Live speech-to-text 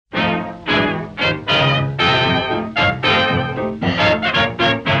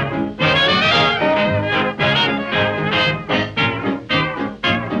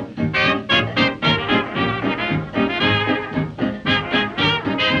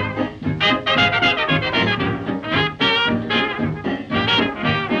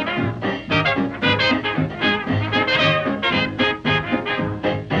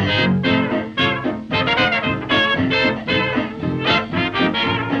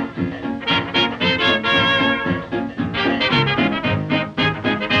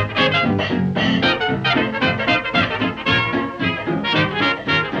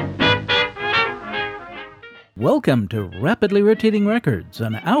Welcome to Rapidly Rotating Records,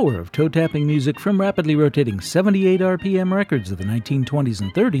 an hour of toe-tapping music from rapidly rotating 78 RPM records of the 1920s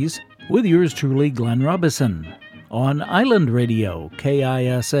and 30s, with yours truly, Glenn Robison, on Island Radio,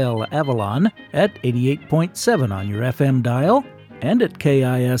 KISL Avalon, at 88.7 on your FM dial, and at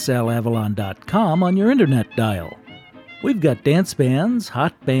KISLAvalon.com on your internet dial. We've got dance bands,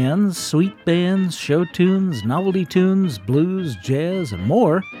 hot bands, sweet bands, show tunes, novelty tunes, blues, jazz, and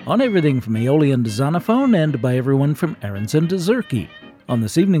more on everything from Aeolian to Zonophone and by everyone from Aronson to Zerke. On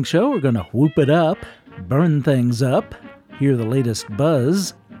this evening's show, we're going to whoop it up, burn things up, hear the latest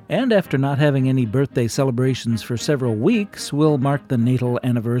buzz, and after not having any birthday celebrations for several weeks, we'll mark the natal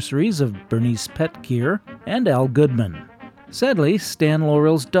anniversaries of Bernice Petkeer and Al Goodman. Sadly, Stan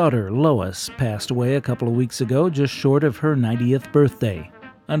Laurel's daughter, Lois, passed away a couple of weeks ago, just short of her 90th birthday.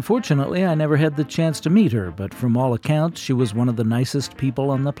 Unfortunately, I never had the chance to meet her, but from all accounts, she was one of the nicest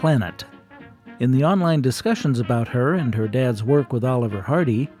people on the planet. In the online discussions about her and her dad's work with Oliver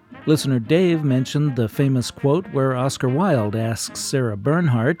Hardy, listener Dave mentioned the famous quote where Oscar Wilde asks Sarah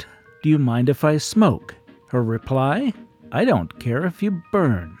Bernhardt, "Do you mind if I smoke?" Her reply, "I don't care if you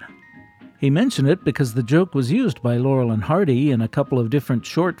burn." He mentioned it because the joke was used by Laurel and Hardy in a couple of different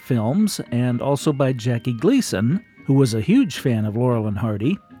short films and also by Jackie Gleason, who was a huge fan of Laurel and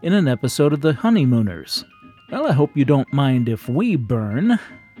Hardy, in an episode of The Honeymooners. Well, I hope you don't mind if we burn,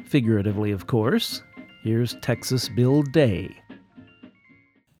 figuratively of course. Here's Texas Bill Day.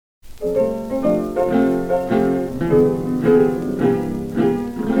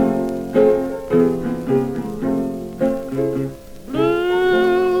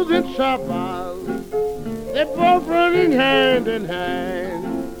 They're both running hand in hand.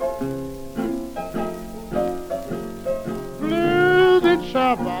 Blues and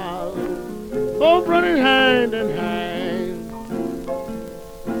Shabbat, both running hand in hand.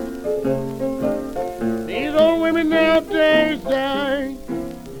 These old women nowadays, they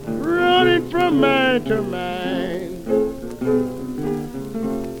running from man to man.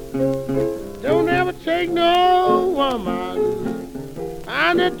 Don't ever take no woman,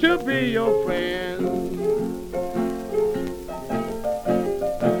 I need to be your friend.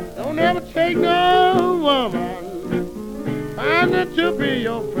 Don't ever take no woman, I need to be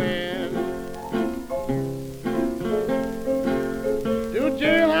your friend. Do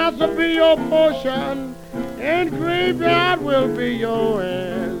jailhouse will be your portion, and graveyard will be your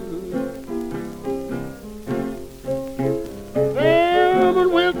end.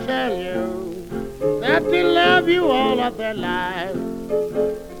 Women will tell you that they love you all of their life.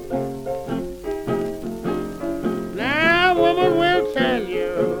 Now woman will tell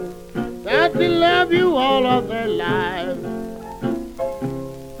you that they love you all of their life.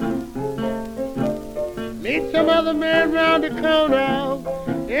 Meet some other man round the corner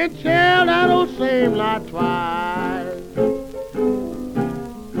and tell that old same lie twice.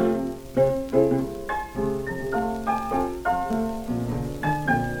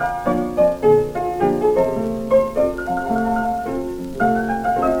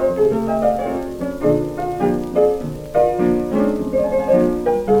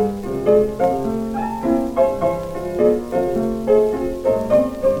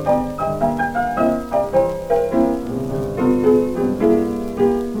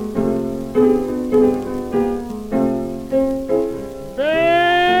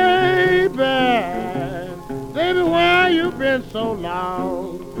 So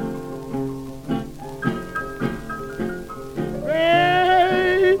long,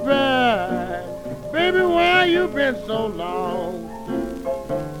 baby, why you been so long?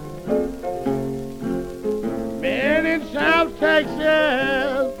 Been in South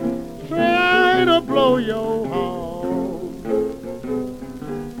Texas, trying to blow your horn.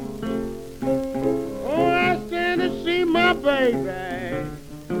 Oh, I stand to see my baby,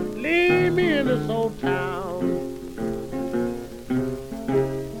 leave me in this old town.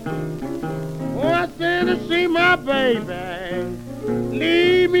 To see my baby,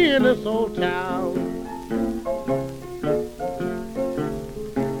 leave me in this old town.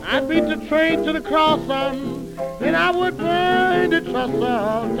 I'd beat the train to the crossing, and I would burn the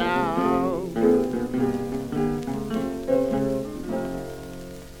trestle down.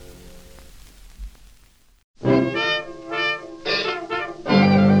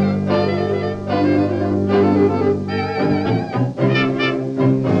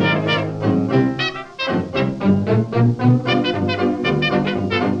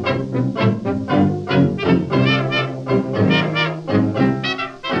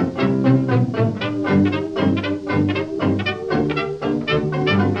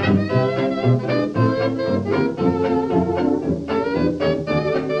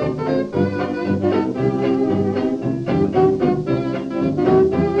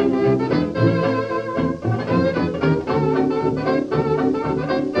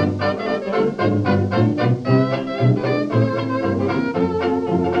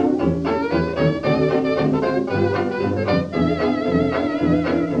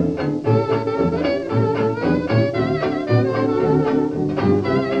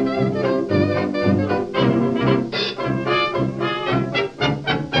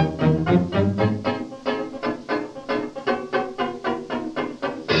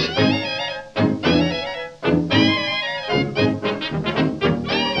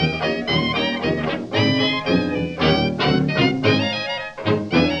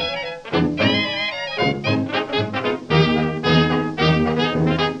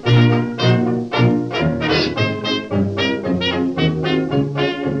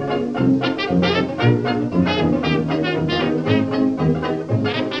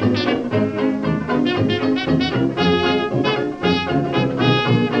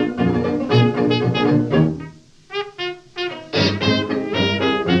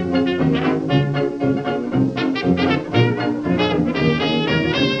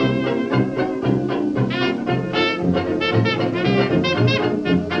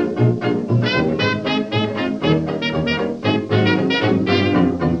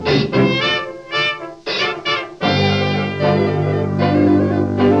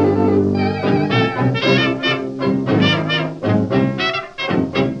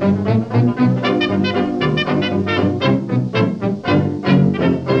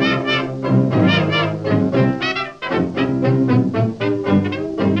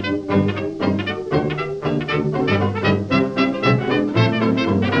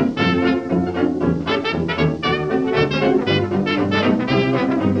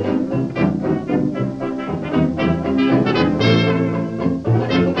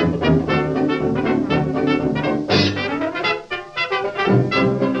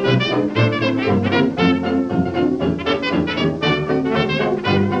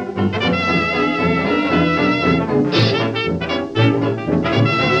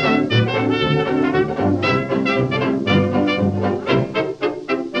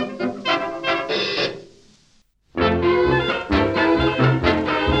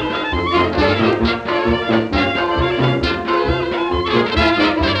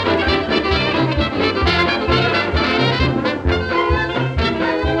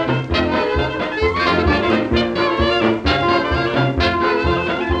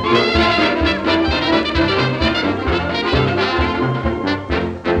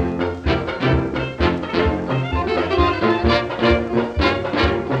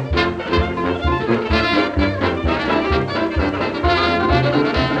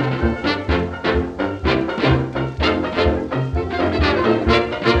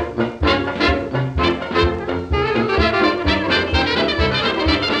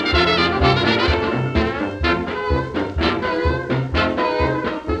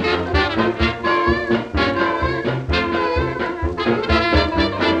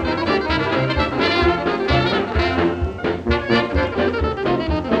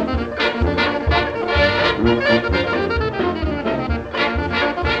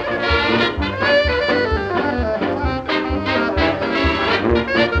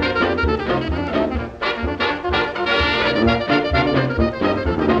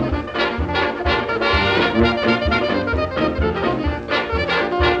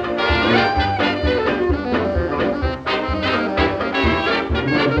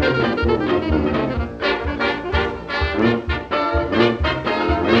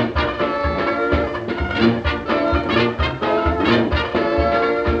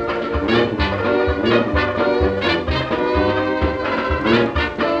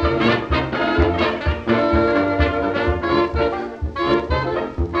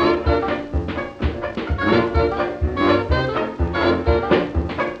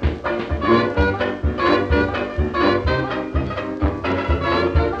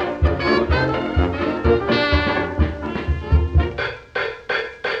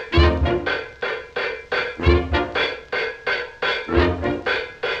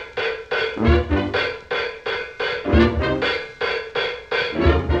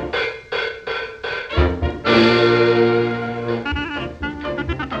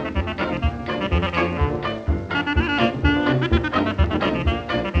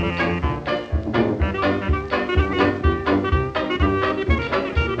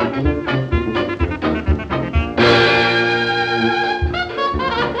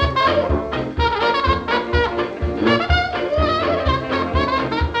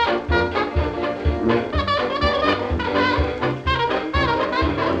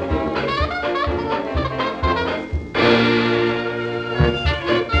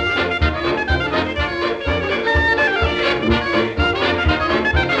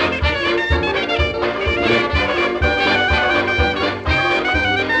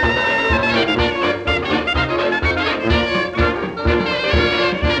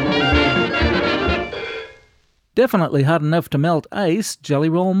 Definitely hot enough to melt ice, Jelly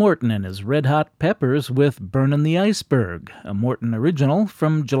Roll Morton and his Red Hot Peppers with Burnin' the Iceberg, a Morton original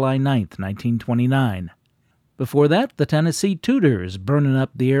from July 9th, 1929. Before that, the Tennessee Tutors burning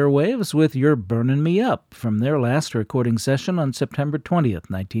up the airwaves with You're Burnin' Me Up from their last recording session on September 20th,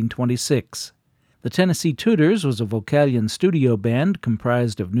 1926. The Tennessee Tutors was a Vocalion studio band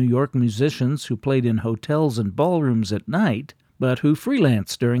comprised of New York musicians who played in hotels and ballrooms at night, but who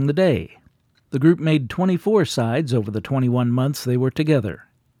freelanced during the day. The group made 24 sides over the 21 months they were together.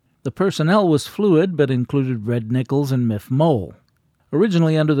 The personnel was fluid but included Red Nichols and Miff Mole.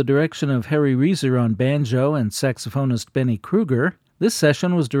 Originally under the direction of Harry Reeser on banjo and saxophonist Benny Kruger, this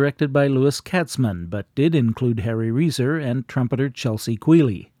session was directed by Louis Katzman, but did include Harry Reeser and trumpeter Chelsea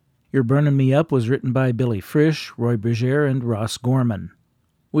Quealy. You're Burnin' Me Up was written by Billy Frisch, Roy Berger, and Ross Gorman.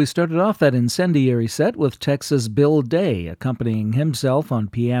 We started off that incendiary set with Texas Bill Day accompanying himself on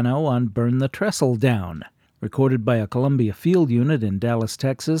piano on Burn the Trestle Down, recorded by a Columbia Field unit in Dallas,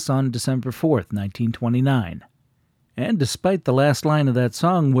 Texas on December 4th, 1929. And despite the last line of that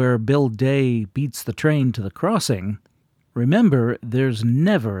song where Bill Day beats the train to the crossing, remember there's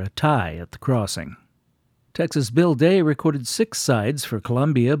never a tie at the crossing. Texas Bill Day recorded 6 sides for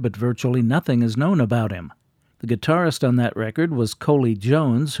Columbia, but virtually nothing is known about him. The guitarist on that record was Coley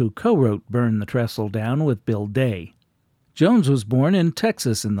Jones, who co-wrote Burn the Trestle Down with Bill Day. Jones was born in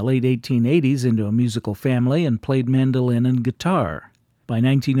Texas in the late 1880s into a musical family and played mandolin and guitar. By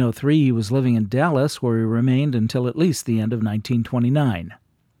 1903, he was living in Dallas, where he remained until at least the end of 1929.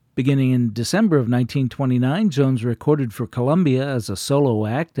 Beginning in December of 1929, Jones recorded for Columbia as a solo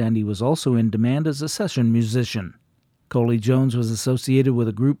act, and he was also in demand as a session musician. Coley Jones was associated with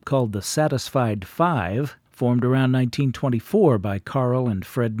a group called the Satisfied Five, formed around 1924 by Carl and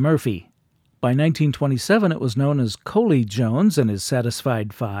Fred Murphy. By 1927, it was known as Coley Jones and his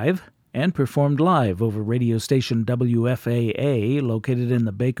Satisfied Five, and performed live over radio station WFAA, located in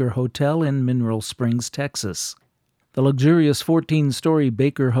the Baker Hotel in Mineral Springs, Texas. The luxurious 14-story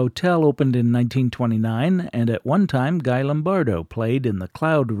Baker Hotel opened in 1929, and at one time Guy Lombardo played in the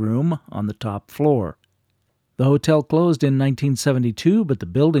Cloud Room on the top floor. The hotel closed in 1972, but the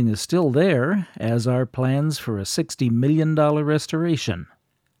building is still there, as are plans for a $60 million restoration.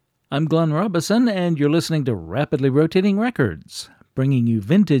 I'm Glenn Robison, and you're listening to Rapidly Rotating Records, bringing you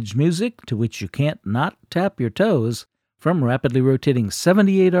vintage music to which you can't not tap your toes from rapidly rotating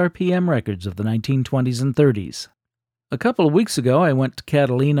 78 RPM records of the 1920s and 30s. A couple of weeks ago, I went to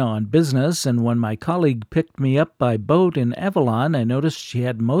Catalina on business, and when my colleague picked me up by boat in Avalon, I noticed she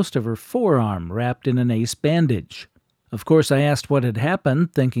had most of her forearm wrapped in an ace bandage. Of course, I asked what had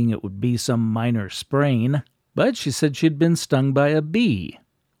happened, thinking it would be some minor sprain, but she said she'd been stung by a bee.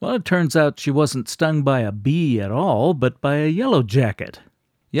 Well, it turns out she wasn't stung by a bee at all, but by a yellow jacket.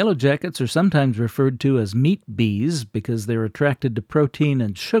 Yellow jackets are sometimes referred to as meat bees because they're attracted to protein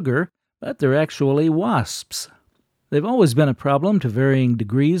and sugar, but they're actually wasps. They've always been a problem to varying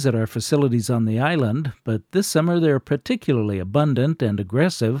degrees at our facilities on the island, but this summer they're particularly abundant and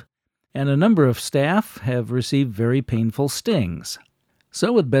aggressive, and a number of staff have received very painful stings.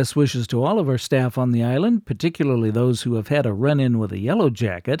 So with best wishes to all of our staff on the island, particularly those who have had a run-in with a yellow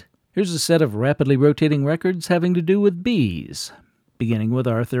jacket, here's a set of rapidly rotating records having to do with bees, beginning with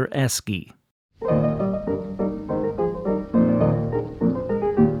Arthur Askey.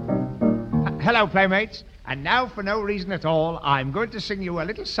 Hello, playmates. And now, for no reason at all, I'm going to sing you a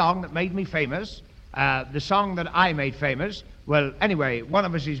little song that made me famous. The song that I made famous. Well, anyway, one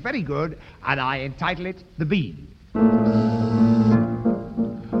of us is very good, and I entitle it The Bee.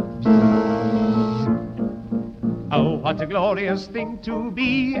 Oh, what a glorious thing to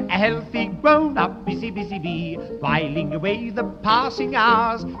be, a healthy, grown-up, busy bee, whiling away the passing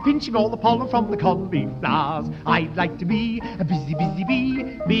hours, pinching all the pollen from the colby flowers. I'd like to be a busy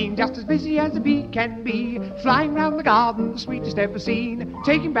bee, being just as busy as a bee can be, flying round the garden, the sweetest ever seen,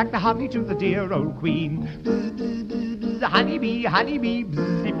 taking back the honey to the dear old queen. Bzz, bzz, bzz, bzz, honeybee,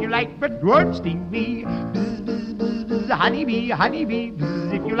 bzz, if you like, but don't sting me. Bzz, bzz, bzz, bzz, honeybee,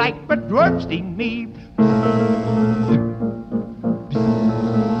 bzz, if you like, but don't sting me.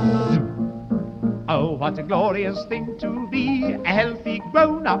 Oh, what a glorious thing to be, a healthy,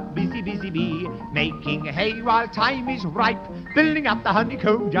 grown-up, busy bee, making hay while time is ripe, building up the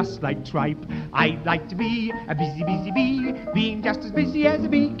honeycomb just like tripe. I'd like to be a busy bee, being just as busy as a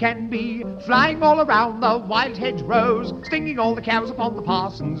bee can be, flying all around the wild hedgerows, stinging all the cows upon the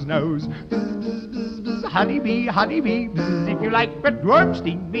parson's nose. Bzz, bzz, bzz, bzz, honeybee, bzz, if you like, but don't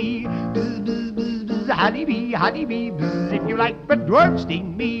sting me. Bzz, bzz, bzz, bzz, honeybee, bzz, if you like, but don't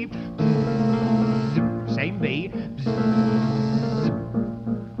sting me. Bzz, same bee. Bzz.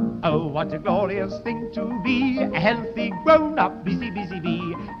 Oh, what a glorious thing to be, a healthy, grown-up, busy, busy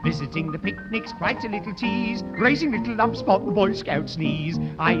bee. Visiting the picnics, quite a little tease, raising little lumps upon the Boy Scout's knees.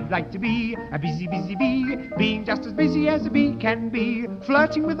 I'd like to be a busy, busy bee, being just as busy as a bee can be,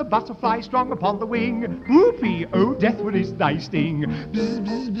 flirting with a butterfly strong upon the wing. Whoopee, oh, death will his nice sting. Bzz,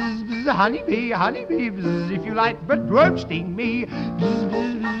 bzz, bzz, bzz, honeybee, bzz, if you like, but won't sting me. Bzz,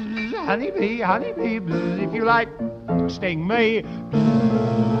 bzz, bzz, bzz, honeybee, bzz, if you like, sting me.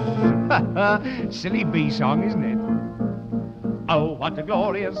 Silly bee song, isn't it? Oh, what a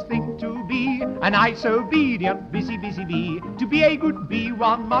glorious thing to be, a nice, obedient, busy, busy bee. To be a good bee,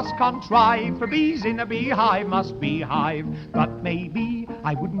 one must contrive, for bees in a beehive must be hive. But maybe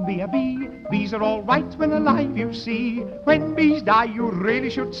I wouldn't be a bee. Bees are all right when alive, you see. When bees die, you really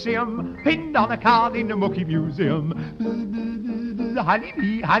should see 'em pinned on a card in a mucky museum.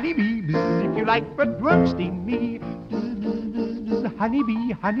 Honeybee, bzz, if you like, but won't sting me. Bzz,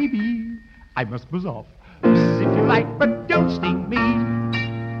 honeybee, I must buzz off. Bzz, if you like, but don't sting me.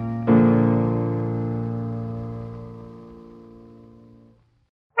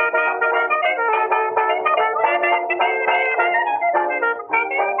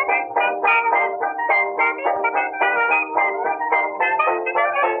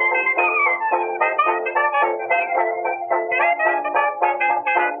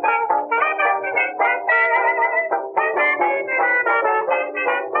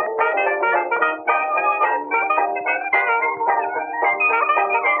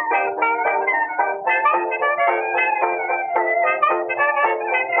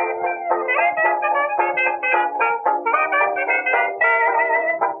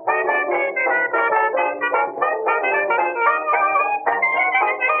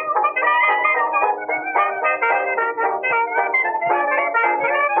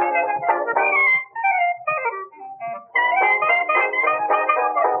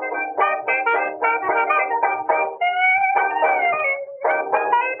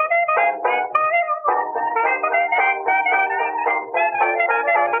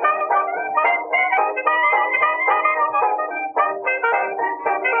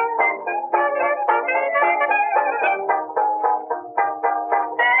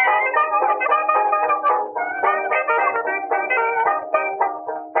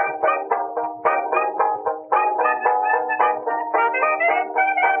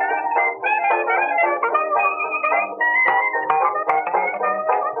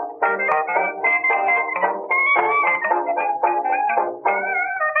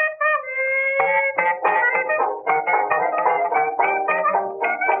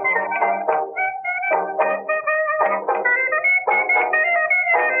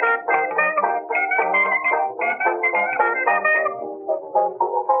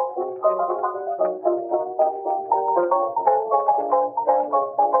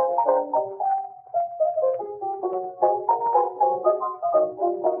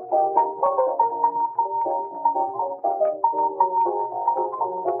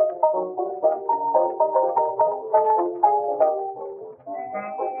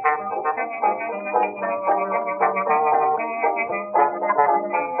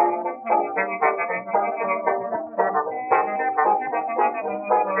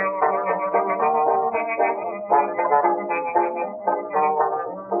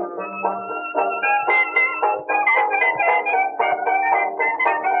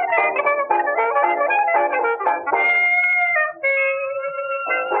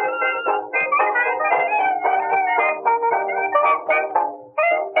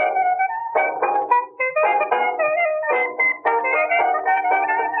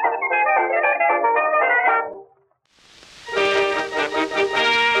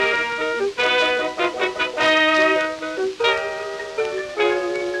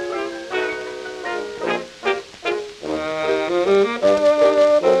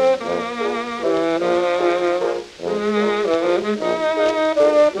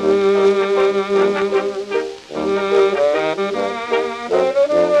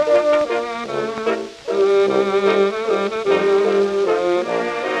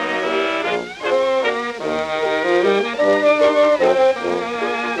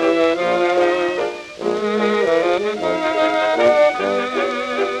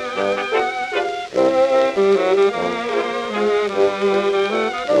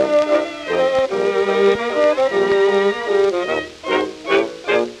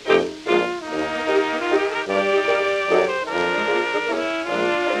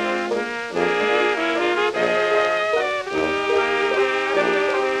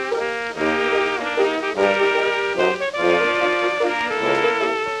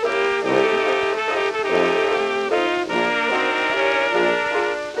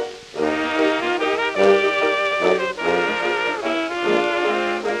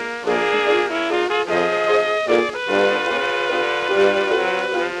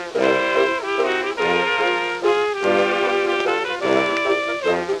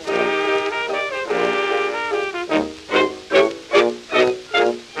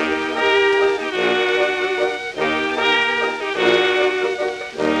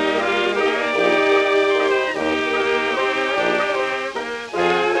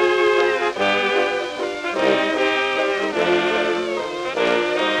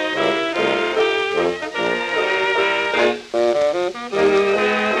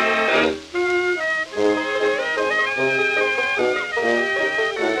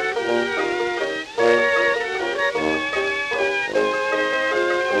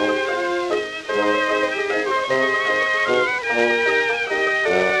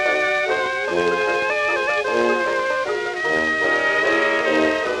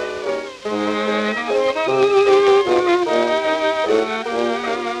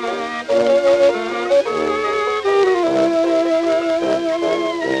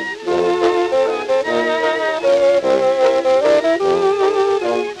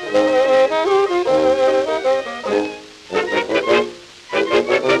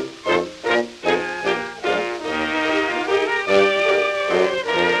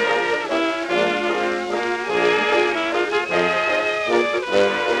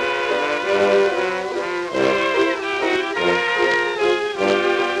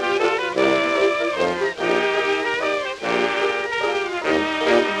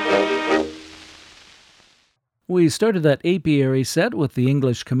 We started that apiary set with the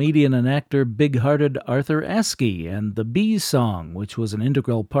English comedian and actor big-hearted Arthur Askey and the Bees song, which was an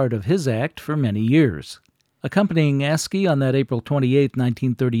integral part of his act for many years. Accompanying Askey on that April 28,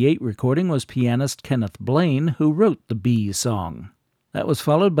 1938 recording was pianist Kenneth Blaine, who wrote the Bees song. That was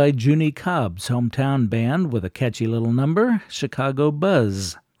followed by Junie Cobb's hometown band with a catchy little number, Chicago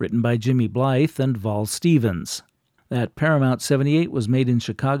Buzz, written by Jimmy Blythe and Val Stevens. That Paramount 78 was made in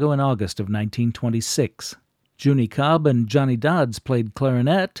Chicago in August of 1926. Junie Cobb and Johnny Dodds played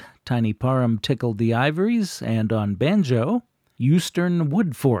clarinet, Tiny Parham tickled the ivories, and on banjo, Eustern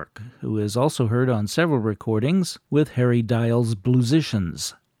Woodfork, who is also heard on several recordings with Harry Dial's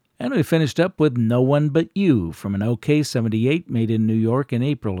Bluesicians. And we finished up with No One But You from an OK 78 made in New York in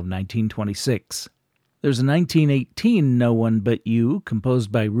April of 1926. There's a 1918 No One But You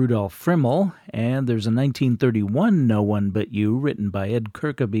composed by Rudolph Frimmel, and there's a 1931 No One But You written by Ed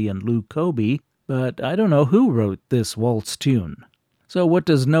Kirkeby and Lou Kobe, but I don't know who wrote this waltz tune. So what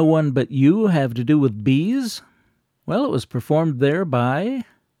does No One But You have to do with bees? Well, it was performed there by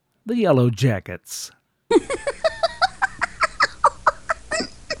the Yellow Jackets.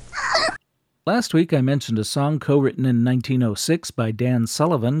 Last week I mentioned a song co-written in 1906 by Dan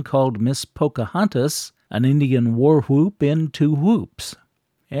Sullivan called Miss Pocahontas, an Indian war whoop in 2 whoops.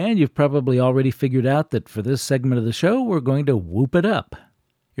 And you've probably already figured out that for this segment of the show we're going to whoop it up.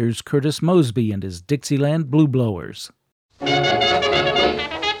 Here's Curtis Mosby and his Dixieland Blue Blowers.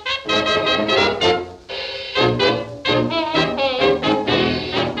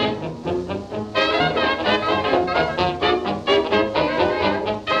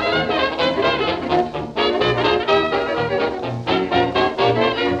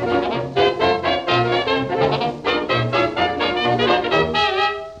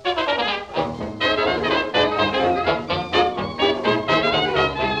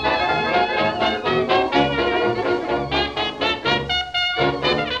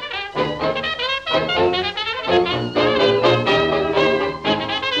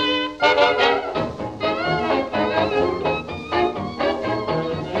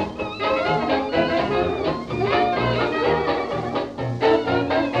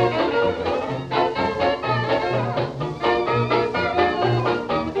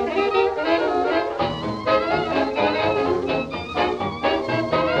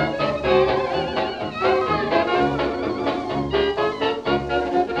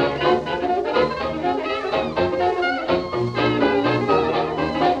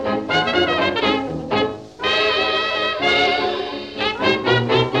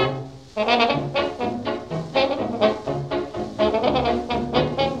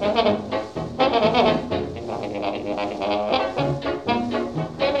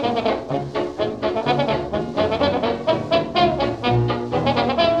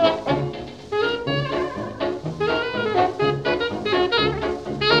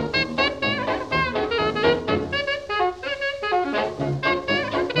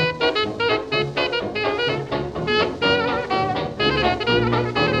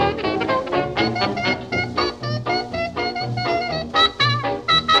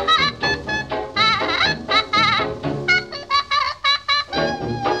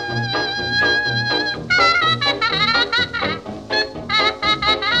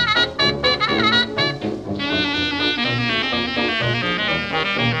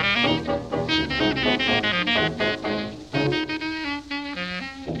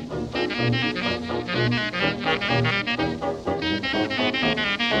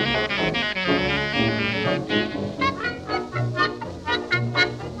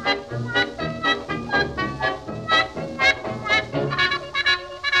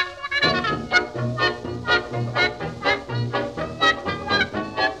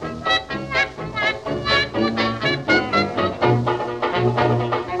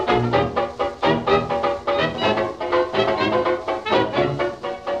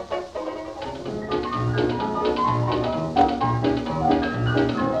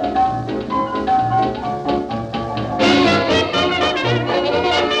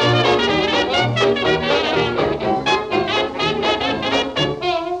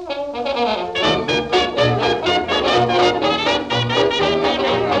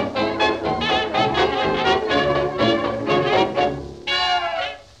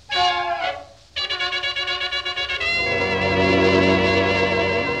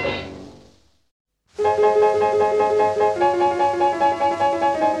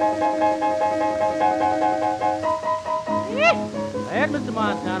 Mr.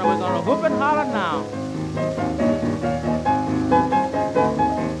 Montana, we're gonna whoop and holler now.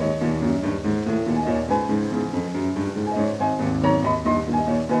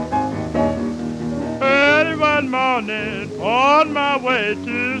 Early one morning on my way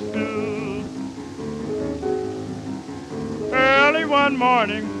to school. Early one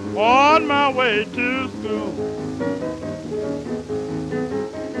morning on my way to school.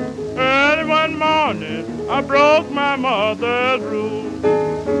 Early one morning I broke my mother's rule.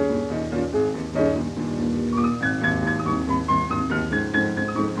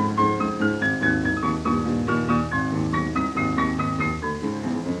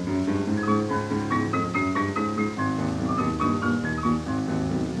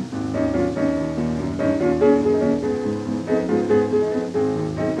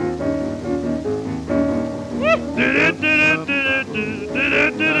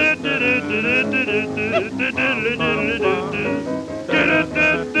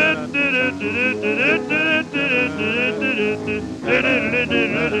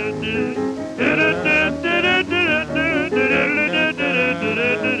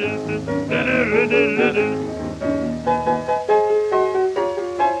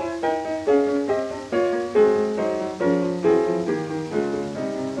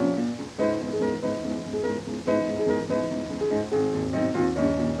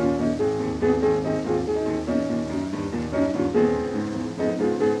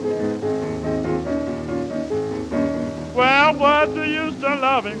 Well, what's the use of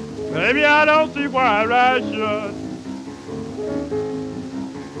loving? Baby, I don't see why I should.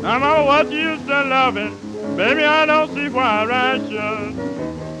 Now, mama, what's the use of loving? Baby, I don't see why I should.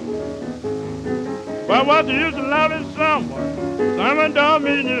 Well, what's the use of loving someone? Someone don't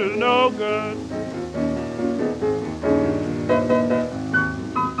mean you no good.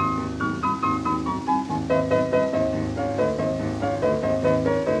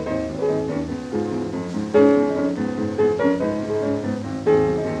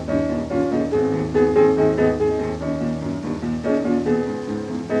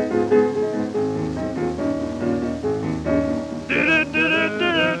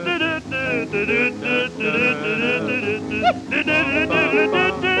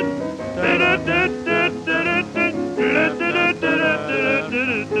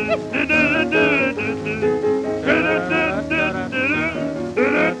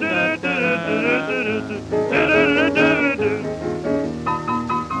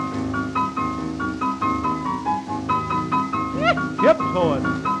 Hip poet.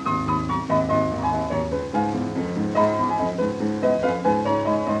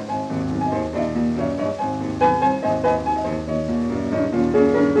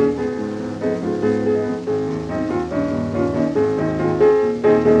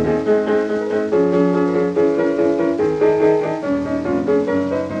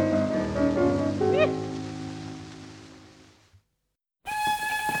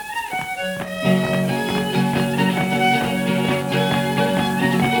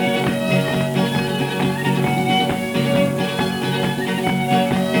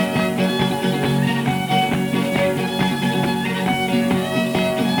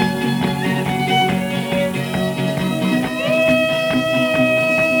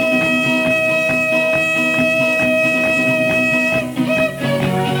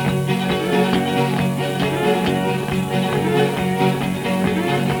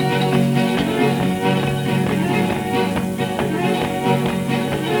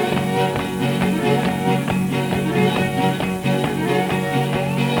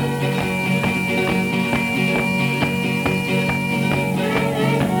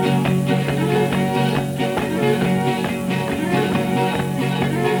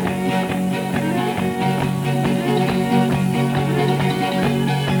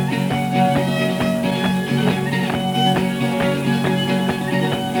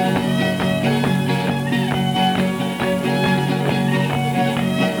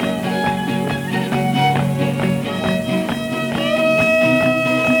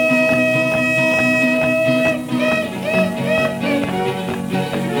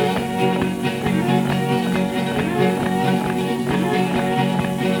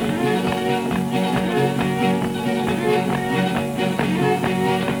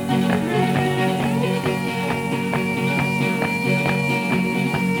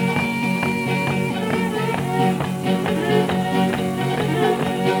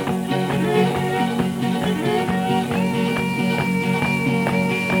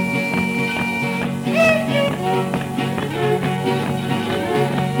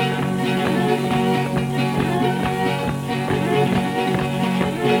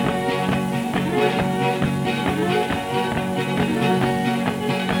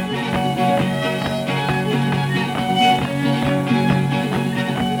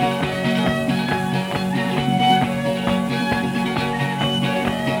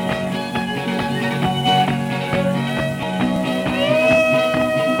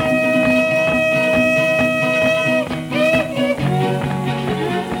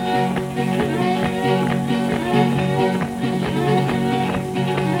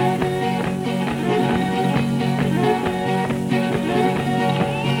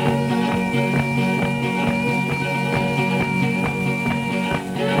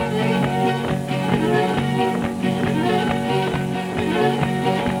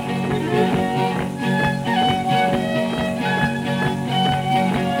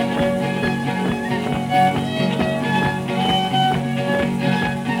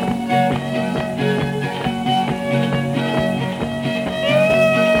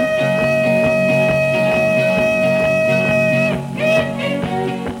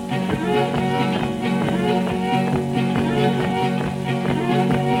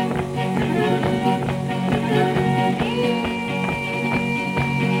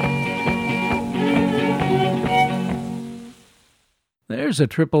 Here's a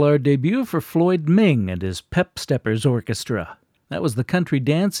Triple R debut for Floyd Ming and his Pep Steppers Orchestra. That was the country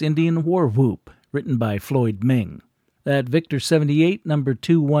dance Indian War Whoop, written by Floyd Ming. That Victor 78, number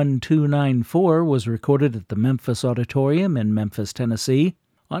 21294, was recorded at the Memphis Auditorium in Memphis, Tennessee,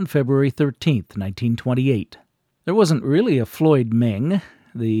 on February 13, 1928. There wasn't really a Floyd Ming.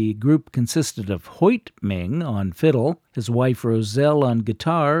 The group consisted of Hoyt Ming on fiddle, his wife Roselle on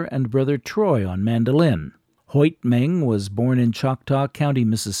guitar, and brother Troy on mandolin. Hoyt Ming was born in Choctaw County,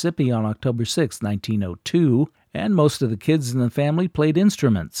 Mississippi on October 6, 1902, and most of the kids in the family played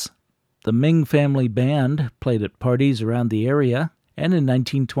instruments. The Ming family band played at parties around the area, and in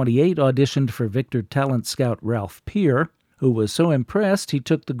 1928 auditioned for Victor talent scout Ralph Peer, who was so impressed he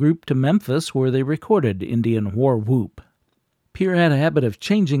took the group to Memphis where they recorded Indian War Whoop. Peer had a habit of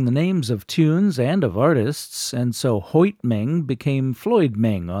changing the names of tunes and of artists, and so Hoyt Ming became Floyd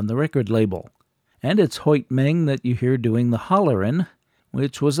Ming on the record label. And it's Hoyt Ming that you hear doing the hollerin',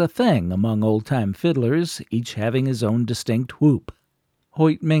 which was a thing among old-time fiddlers, each having his own distinct whoop.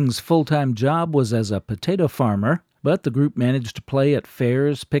 Hoyt Ming's full-time job was as a potato farmer, but the group managed to play at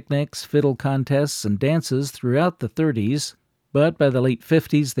fairs, picnics, fiddle contests, and dances throughout the 30s, but by the late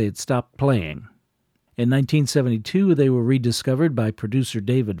 50s they had stopped playing. In 1972, they were rediscovered by producer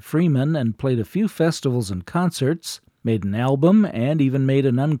David Freeman and played a few festivals and concerts, made an album, and even made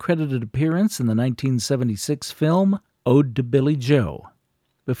an uncredited appearance in the 1976 film Ode to Billy Joe.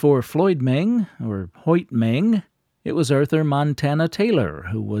 Before Floyd Ming, or Hoyt Ming, it was Arthur Montana Taylor,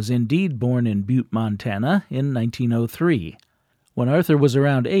 who was indeed born in Butte, Montana, in 1903. When Arthur was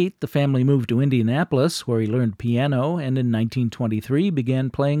around 8, the family moved to Indianapolis, where he learned piano, and in 1923 began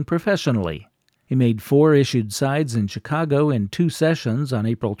playing professionally. He made 4 issued sides in Chicago in 2 sessions on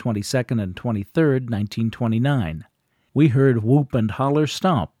April 22nd and 23rd, 1929. We heard Whoop and Holler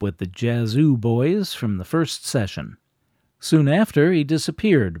Stomp with the Jazoo Boys from the first session. Soon after, he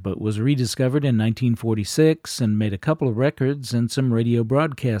disappeared, but was rediscovered in 1946 and made a couple of records and some radio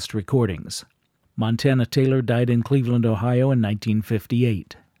broadcast recordings. Montana Taylor died in Cleveland, Ohio in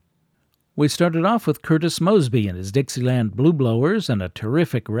 1958. We started off with Curtis Mosby and his Dixieland Blue Blowers and a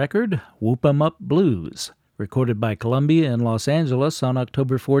terrific record, Whoop 'Em Up Blues, recorded by Columbia in Los Angeles on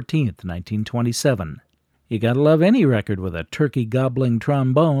October 14, 1927. You gotta love any record with a turkey-gobbling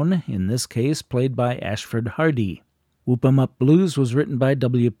trombone, in this case played by Ashford Hardy. Whoop 'Em Up Blues was written by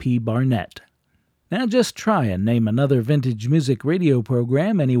W.P. Barnett. Now just try and name another vintage music radio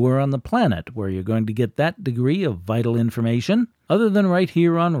program anywhere on the planet where you're going to get that degree of vital information, other than right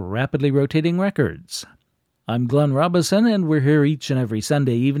here on Rapidly Rotating Records. I'm Glenn Robison, and we're here each and every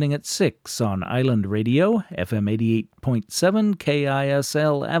Sunday evening at 6 on Island Radio, FM 88.7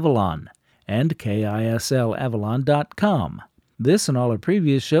 KISL Avalon, and KISLAvalon.com. This and all our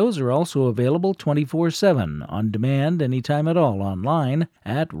previous shows are also available 24/7, on demand anytime at all online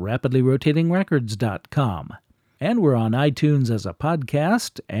at rapidlyrotatingrecords.com. And we're on iTunes as a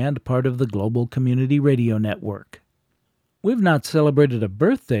podcast and part of the Global Community Radio Network. We've not celebrated a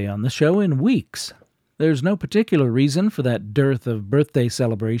birthday on the show in weeks. There's no particular reason for that dearth of birthday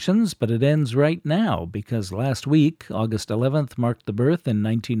celebrations, but it ends right now because last week, August 11th, marked the birth in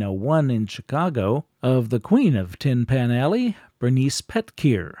 1901 in Chicago of the Queen of Tin Pan Alley, Bernice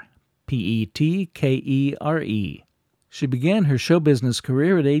Petkere, Petkere. She began her show business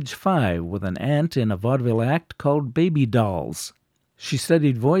career at age 5 with an aunt in a vaudeville act called Baby Dolls. She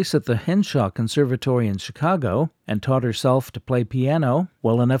studied voice at the Henshaw Conservatory in Chicago and taught herself to play piano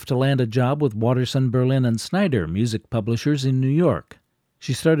well enough to land a job with Watterson, Berlin, and Snyder, music publishers in New York.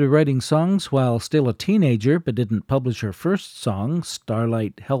 She started writing songs while still a teenager but didn't publish her first song,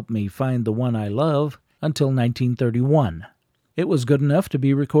 Starlight Help Me Find the One I Love, until 1931. It was good enough to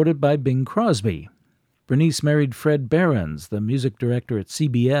be recorded by Bing Crosby. Bernice married Fred Behrens, the music director at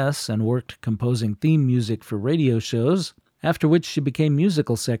CBS, and worked composing theme music for radio shows, after which she became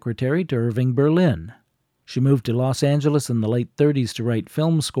musical secretary to Irving Berlin. She moved to Los Angeles in the late 30s to write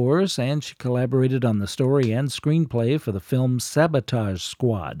film scores, and she collaborated on the story and screenplay for the film Sabotage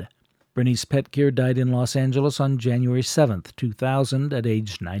Squad. Bernice Petkere died in Los Angeles on January 7, 2000, at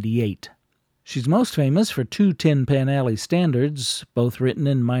age 98. She's most famous for 2 Tin Pan Alley standards, both written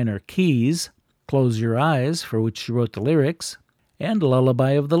in minor keys, Close Your Eyes, for which she wrote the lyrics, and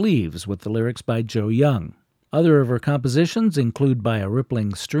Lullaby of the Leaves, with the lyrics by Joe Young. Other of her compositions include By a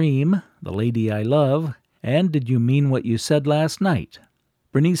Rippling Stream, The Lady I Love, and Did You Mean What You Said Last Night?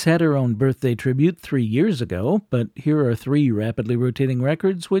 Bernice had her own birthday tribute 3 years ago, but here are 3 rapidly rotating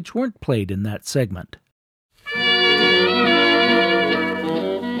records which weren't played in that segment.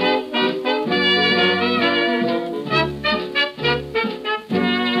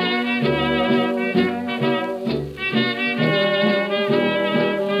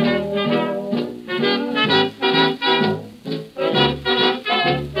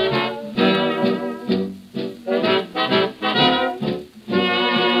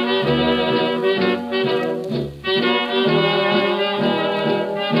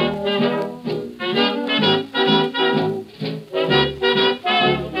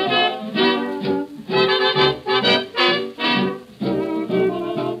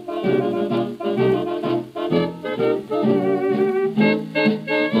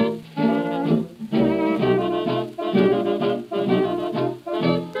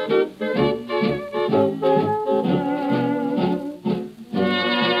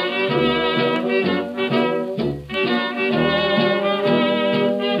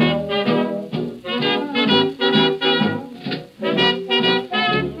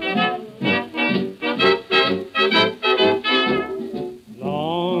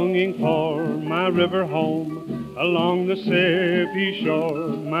 the Mississippi shore,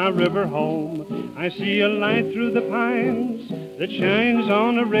 my river home, I see a light through the pines that shines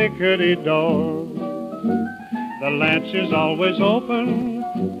on a rickety door. The latch is always open,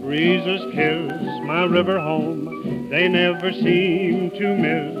 breezes kiss my river home. They never seem to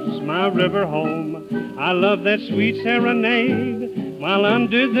miss my river home. I love that sweet serenade while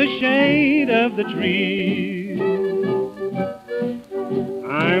under the shade of the trees.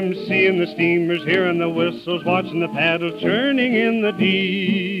 I'm seeing the steamers, hearing the whistles, watching the paddles churning in the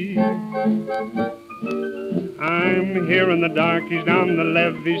deep. I'm hearing the darkies down the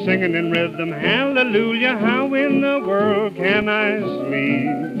levee singing in rhythm, hallelujah, how in the world can I sleep?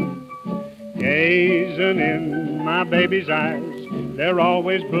 Gazing in my baby's eyes, they're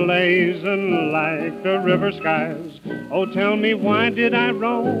always blazing like the river skies. Oh, tell me, why did I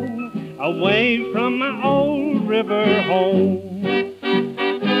roam away from my old river home?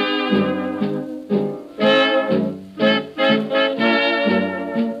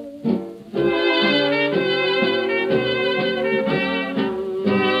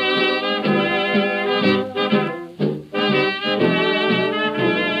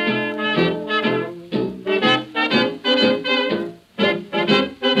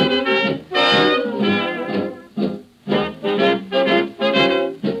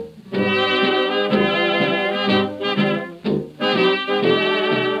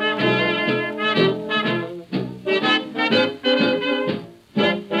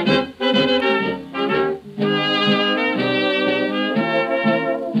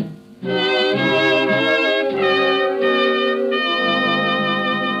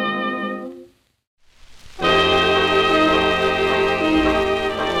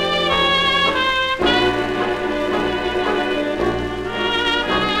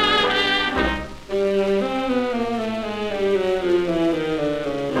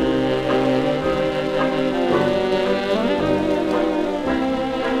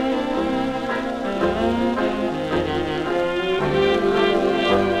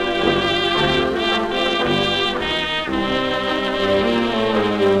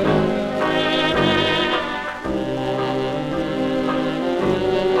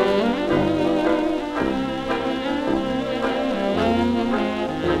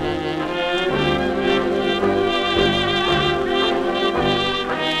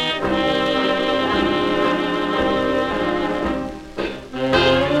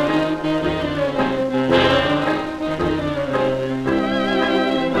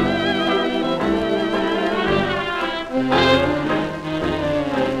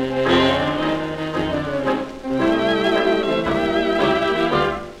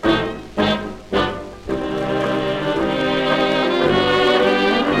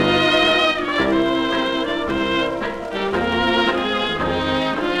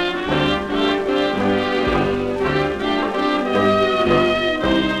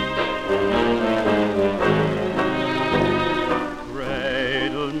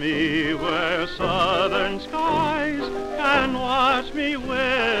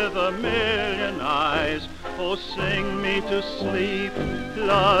 Oh, sing me to sleep,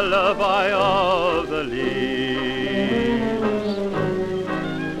 lullaby of the leaves.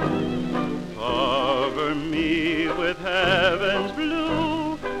 Cover me with heaven's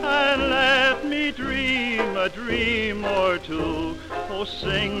blue, and let me dream a dream or two. Oh,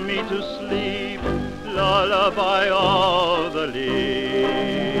 sing me to sleep, lullaby of the leaves.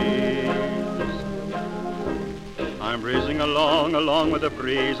 I'm breezing along with the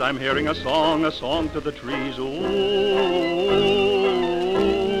breeze. I'm hearing a song to the trees. Ooh,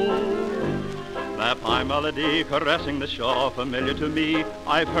 that high melody caressing the shore, familiar to me,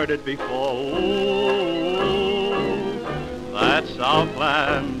 I've heard it before. Ooh, that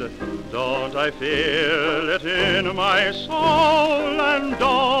Southland, don't I feel it in my soul? And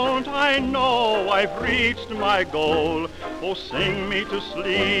don't I know I've reached my goal? Oh, sing me to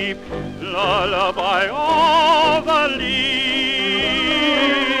sleep, lullaby of the leaves.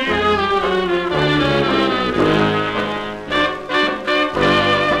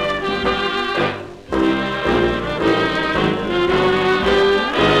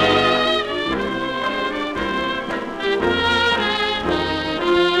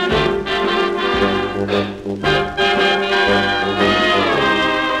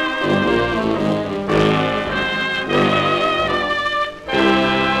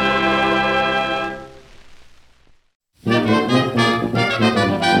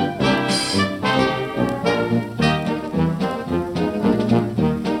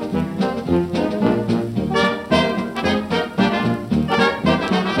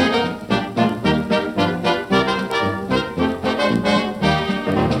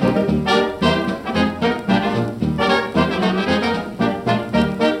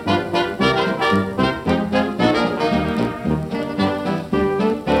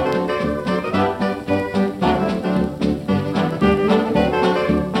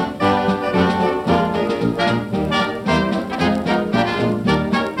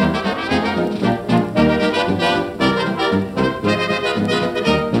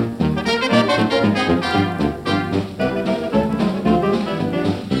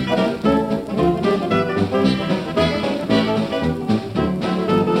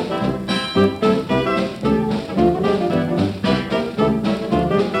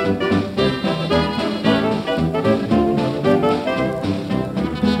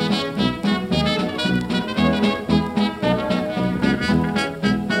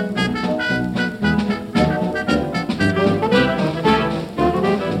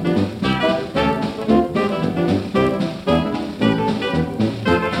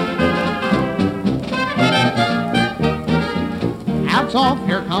 off,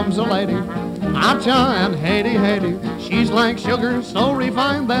 here comes a lady. Atcha and Haiti, Haiti. She's like sugar, so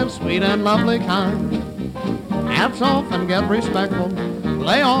refined, that sweet and lovely kind. Hats off and get respectful.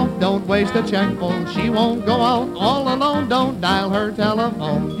 Lay off, don't waste a checkful. She won't go out all alone, don't dial her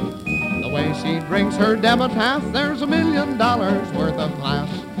telephone. The way she drinks her debitass, there's $1 million worth of class.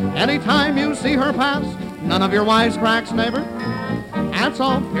 Anytime you see her pass, none of your wisecracks, neighbor. Hats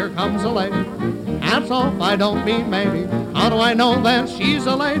off, here comes a lady. Hats off, I don't mean maybe. How do I know that she's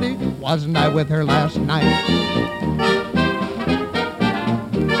a lady? Wasn't I with her last night?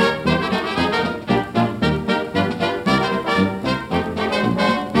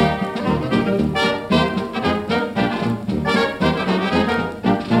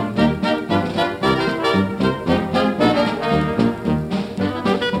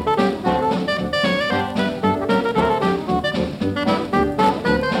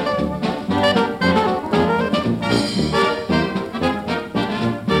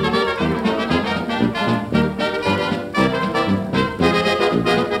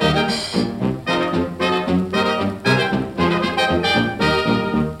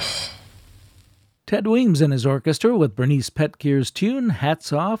 Ted Weems and his orchestra with Bernice Petkear's tune,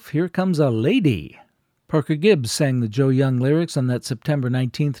 Hats Off, Here Comes a Lady. Parker Gibbs sang the Joe Young lyrics on that September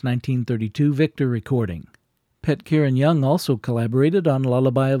 19, 1932 Victor recording. Petkear and Young also collaborated on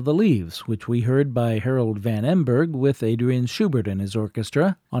Lullaby of the Leaves, which we heard by Harold Van Emberg with Adrian Schubert and his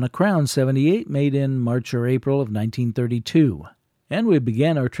orchestra on a Crown 78 made in March or April of 1932. And we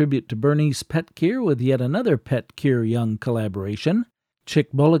began our tribute to Bernice Petkear with yet another Petkear-Young collaboration,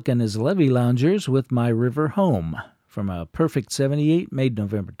 Chick Bullock and his Levee Loungers with My River Home, from a Perfect 78 made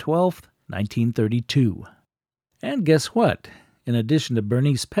November 12, 1932. And guess what? In addition to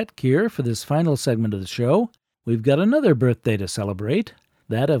Bernice Petkear for this final segment of the show, we've got another birthday to celebrate,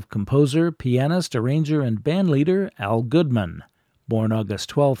 that of composer, pianist, arranger, and bandleader Al Goodman, born August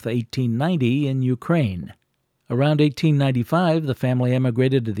 12, 1890 in Ukraine. Around 1895, the family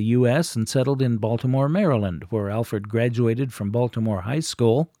emigrated to the U.S. and settled in Baltimore, Maryland, where Alfred graduated from Baltimore High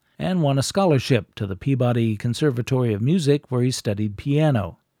School and won a scholarship to the Peabody Conservatory of Music, where he studied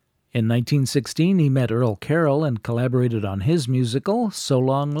piano. In 1916, he met Earl Carroll and collaborated on his musical, So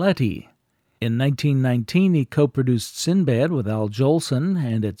Long Letty. In 1919, he co-produced Sinbad with Al Jolson,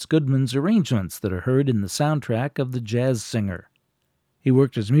 and it's Goodman's arrangements that are heard in the soundtrack of The Jazz Singer. He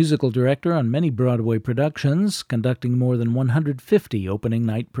worked as musical director on many Broadway productions, conducting more than 150 opening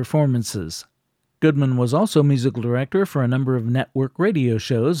night performances. Goodman was also musical director for a number of network radio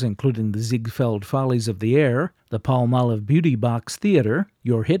shows, including the Ziegfeld Follies of the Air, the Palmolive Beauty Box Theater,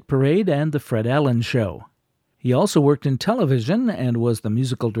 Your Hit Parade, and The Fred Allen Show. He also worked in television and was the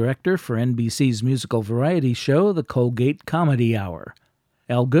musical director for NBC's musical variety show, The Colgate Comedy Hour.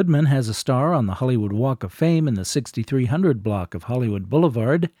 Al Goodman has a star on the Hollywood Walk of Fame in the 6300 block of Hollywood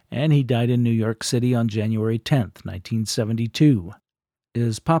Boulevard, and he died in New York City on January 10, 1972.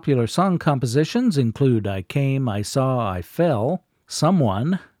 His popular song compositions include I Came, I Saw, I Fell,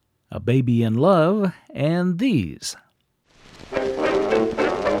 Someone, A Baby in Love, and these.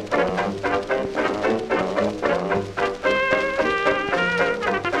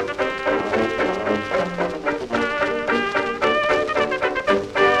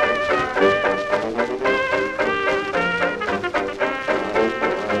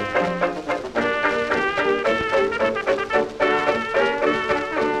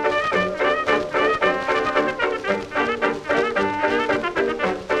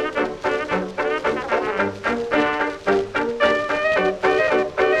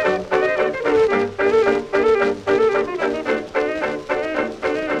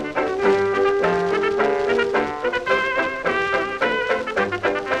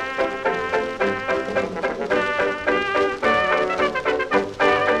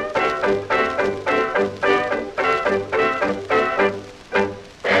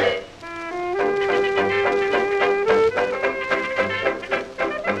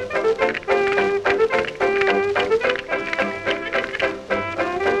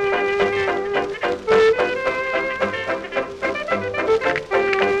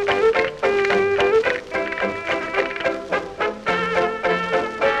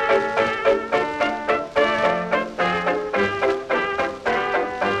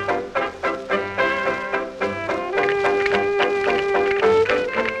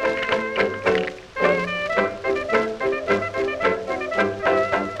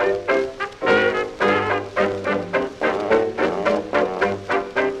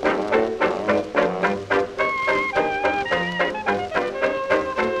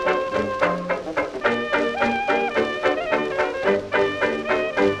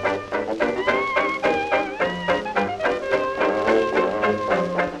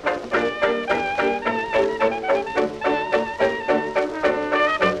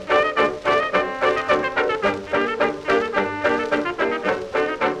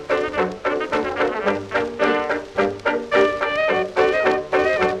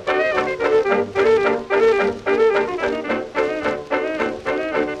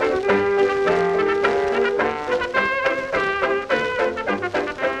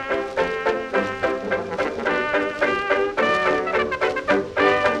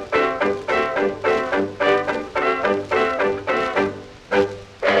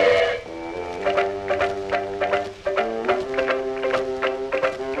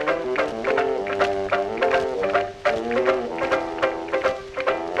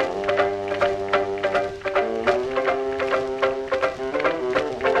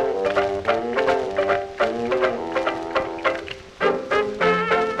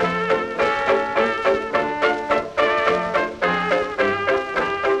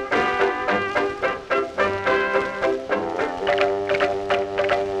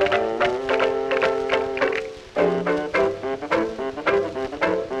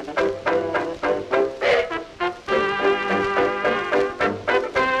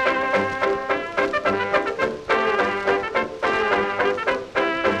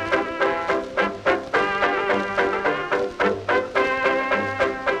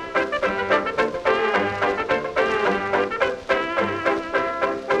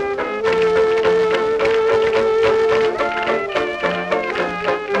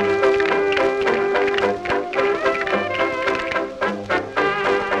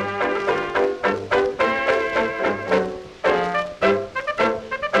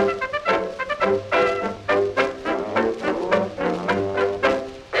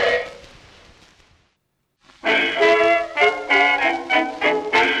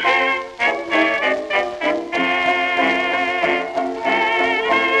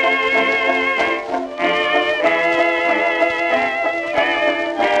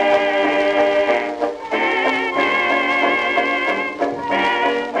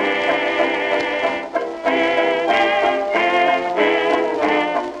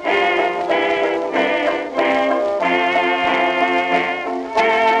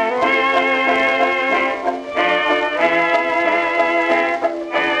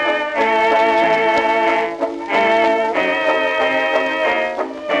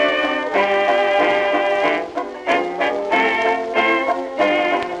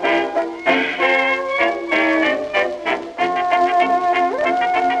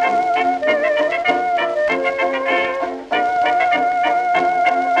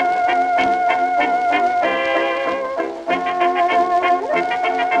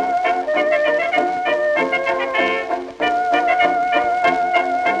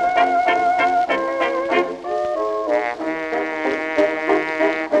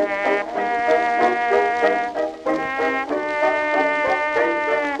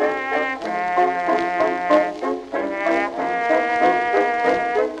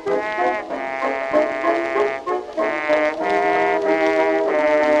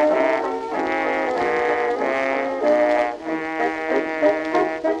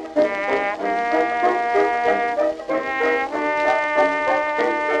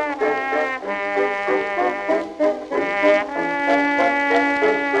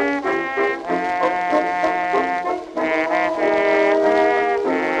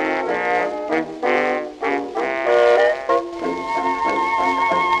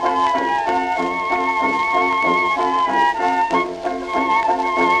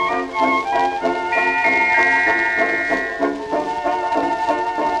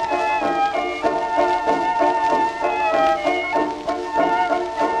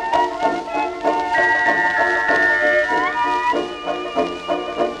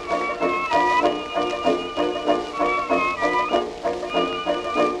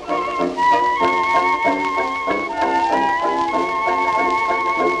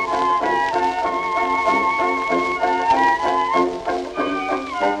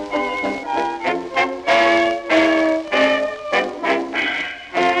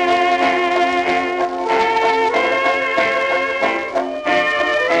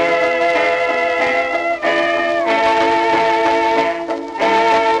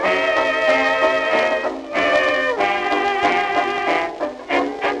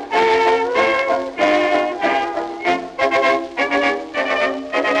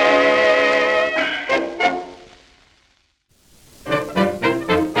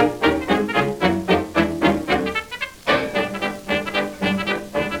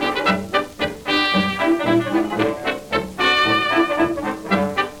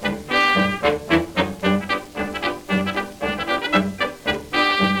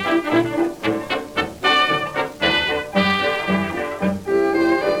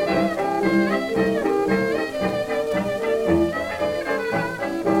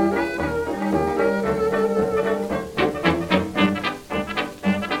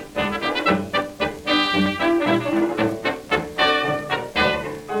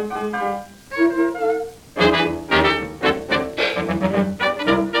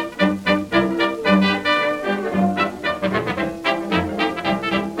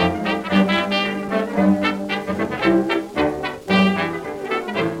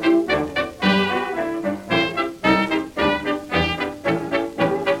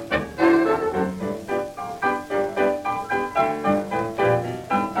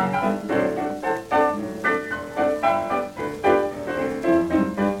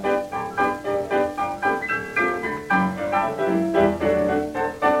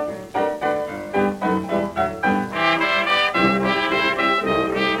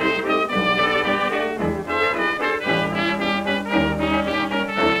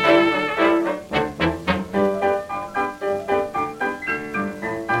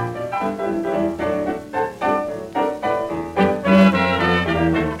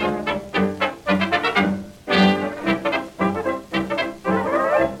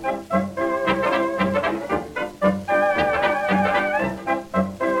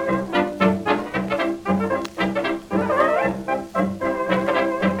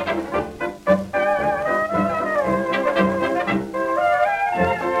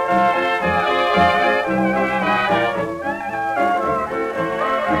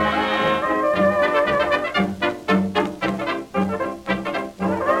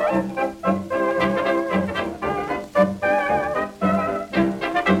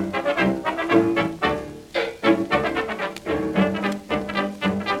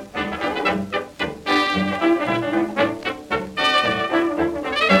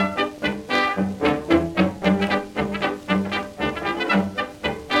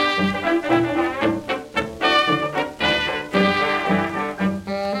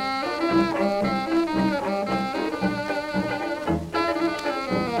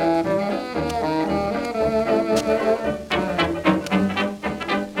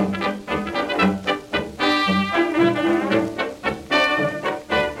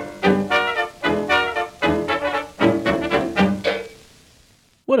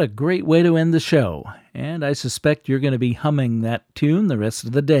 What a great way to end the show, and I suspect you're going to be humming that tune the rest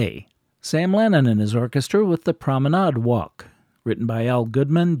of the day. Sam Lennon and his orchestra with the Promenade Walk, written by Al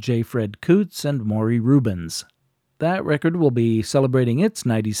Goodman, J. Fred Coots, and Maury Rubens. That record will be celebrating its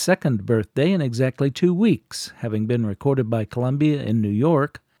 92nd birthday in exactly 2 weeks, having been recorded by Columbia in New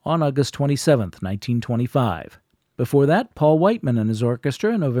York on August 27, 1925. Before that, Paul Whiteman and his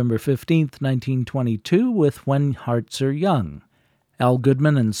orchestra, November 15, 1922, with When Hearts Are Young. Al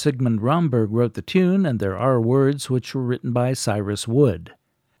Goodman and Sigmund Romberg wrote the tune, and there are words which were written by Cyrus Wood.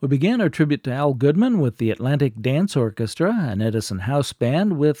 We began our tribute to Al Goodman with the Atlantic Dance Orchestra, an Edison House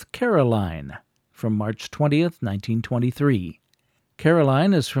Band, with Caroline, from March 20th, 1923.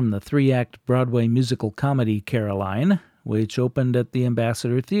 Caroline is from the 3-act Broadway musical comedy Caroline, which opened at the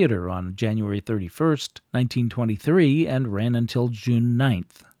Ambassador Theater on January 31st, 1923, and ran until June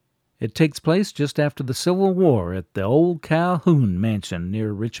 9th. It takes place just after the Civil War at the Old Calhoun Mansion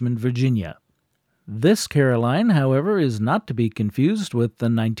near Richmond, Virginia. This Caroline, however, is not to be confused with the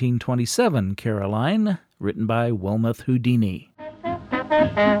 1927 Caroline, written by Wilmoth Houdini.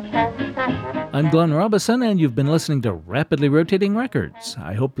 I'm Glenn Robison, and you've been listening to Rapidly Rotating Records.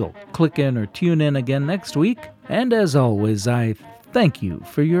 I hope you'll click in or tune in again next week. And as always, I thank you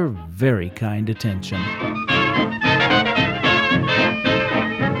for your very kind attention.